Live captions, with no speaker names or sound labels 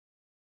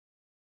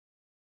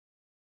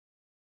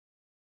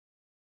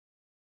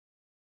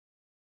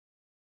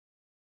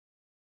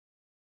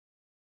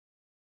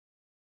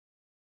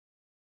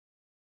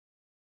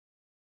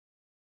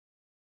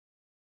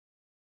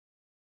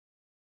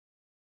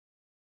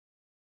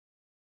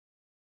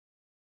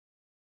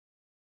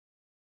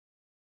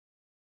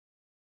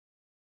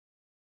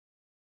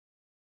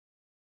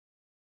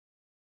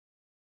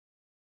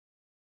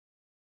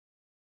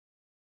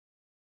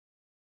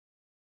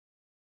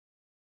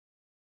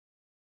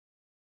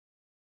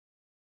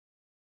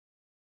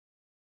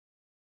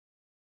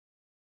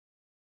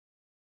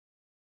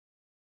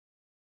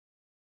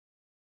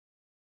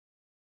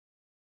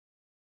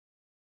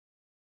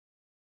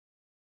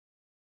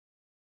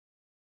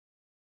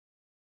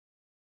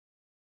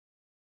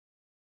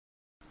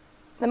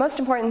The most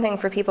important thing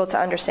for people to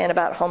understand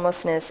about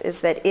homelessness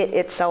is that it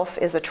itself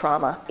is a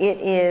trauma. It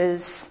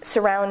is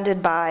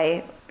surrounded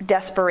by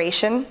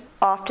desperation.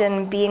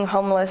 Often being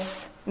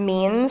homeless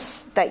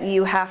means that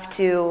you have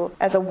to,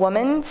 as a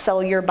woman,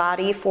 sell your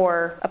body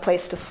for a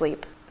place to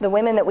sleep. The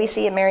women that we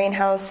see at Marian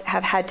House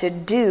have had to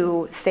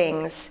do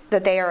things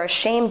that they are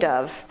ashamed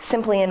of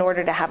simply in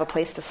order to have a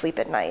place to sleep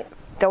at night.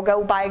 They'll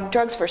go buy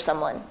drugs for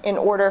someone in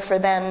order for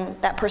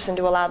that person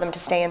to allow them to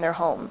stay in their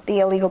home. The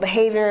illegal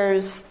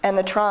behaviors and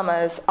the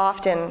traumas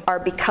often are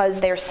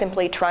because they're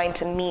simply trying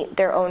to meet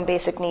their own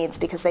basic needs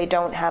because they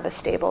don't have a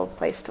stable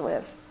place to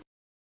live.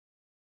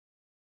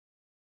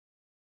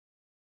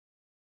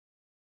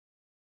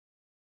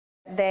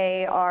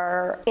 They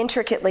are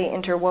intricately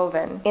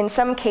interwoven. In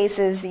some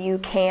cases, you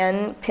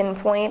can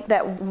pinpoint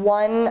that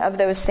one of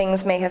those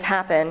things may have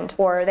happened,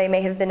 or they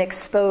may have been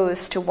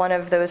exposed to one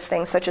of those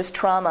things, such as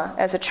trauma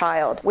as a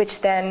child,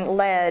 which then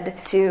led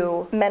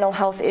to mental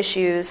health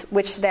issues,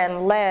 which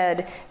then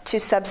led to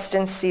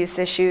substance use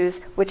issues,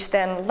 which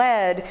then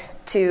led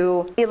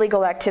to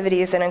illegal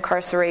activities and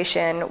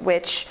incarceration,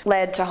 which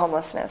led to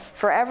homelessness.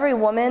 For every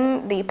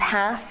woman, the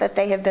path that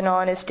they have been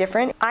on is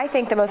different. I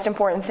think the most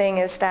important thing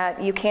is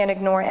that you can't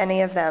ignore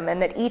any of them, and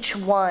that each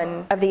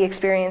one of the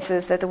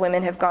experiences that the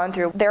women have gone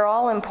through, they're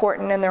all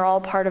important and they're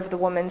all part of the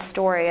woman's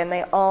story, and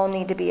they all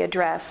need to be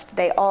addressed.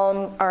 They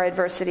all are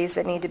adversities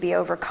that need to be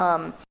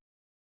overcome.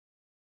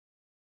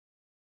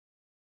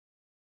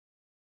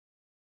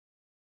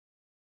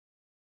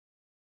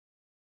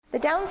 The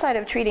downside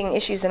of treating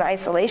issues in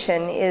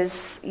isolation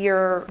is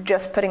you're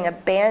just putting a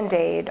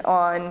Band-Aid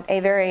on a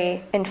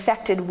very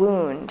infected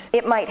wound.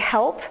 It might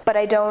help, but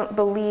I don't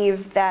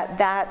believe that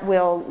that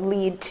will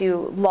lead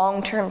to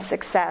long-term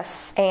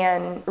success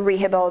and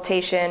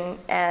rehabilitation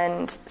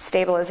and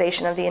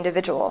stabilization of the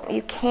individual.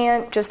 You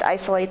can't just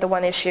isolate the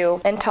one issue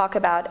and talk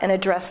about and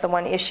address the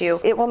one issue.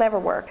 It will never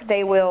work.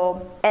 They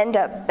will end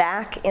up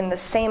back in the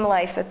same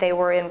life that they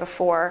were in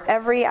before.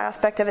 Every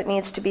aspect of it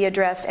needs to be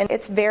addressed, and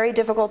it's very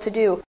difficult to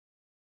do.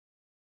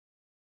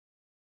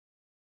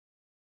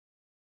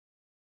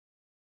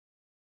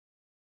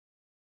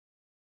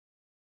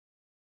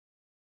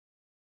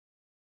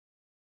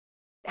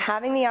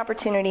 Having the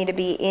opportunity to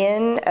be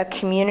in a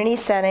community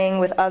setting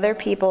with other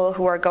people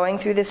who are going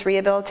through this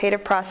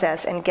rehabilitative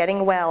process and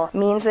getting well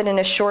means that in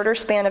a shorter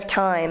span of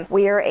time,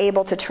 we are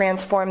able to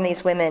transform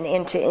these women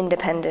into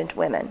independent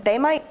women. They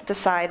might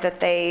decide that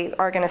they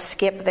are going to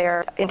skip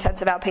their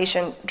intensive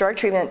outpatient drug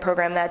treatment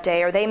program that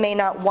day, or they may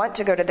not want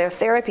to go to their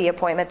therapy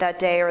appointment that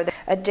day, or the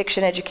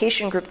addiction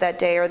education group that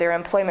day, or their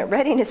employment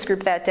readiness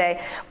group that day,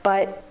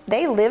 but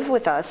they live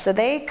with us, so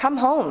they come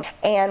home,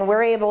 and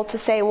we're able to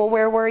say, well,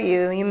 where were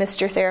you? You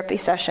missed your therapy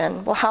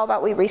session. Well, how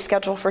about we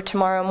reschedule for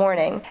tomorrow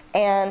morning?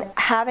 And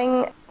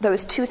having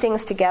those two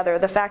things together,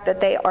 the fact that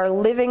they are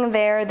living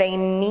there, they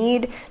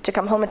need to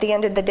come home at the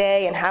end of the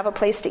day and have a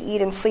place to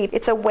eat and sleep,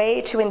 it's a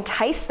way to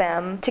entice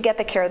them to get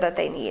the care that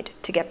they need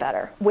to get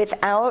better.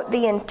 Without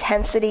the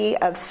intensity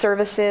of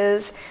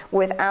services,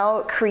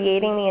 without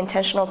creating the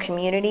intentional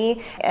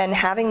community and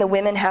having the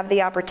women have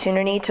the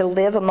opportunity to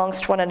live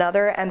amongst one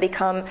another and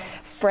become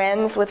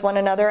friends with one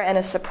another and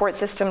a support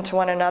system to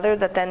one another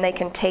that then they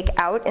can take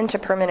out into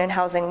permanent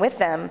housing with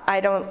them,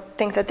 I don't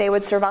think that they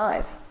would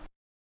survive.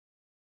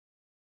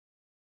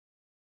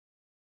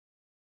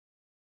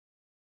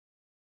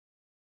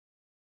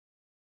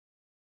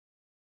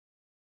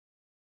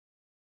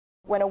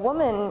 When a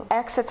woman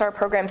exits our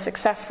program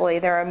successfully,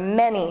 there are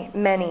many,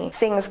 many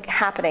things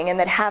happening and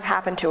that have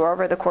happened to her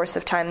over the course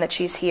of time that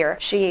she's here.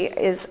 She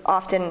is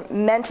often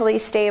mentally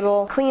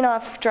stable, clean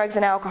off drugs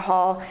and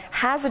alcohol,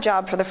 has a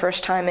job for the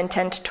first time in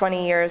 10 to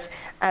 20 years,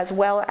 as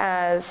well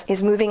as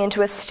is moving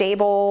into a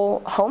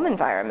stable home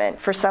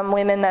environment. For some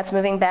women, that's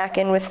moving back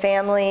in with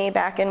family,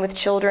 back in with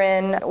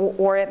children,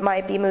 or it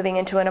might be moving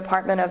into an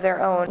apartment of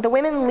their own. The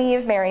women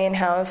leave Marian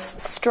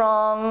House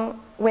strong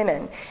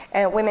women,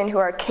 and women who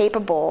are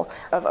capable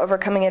of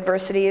overcoming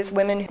adversities,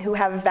 women who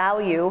have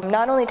value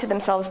not only to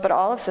themselves but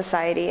all of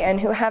society, and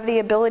who have the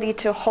ability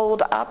to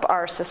hold up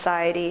our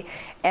society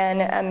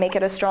and make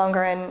it a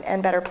stronger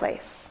and better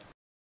place.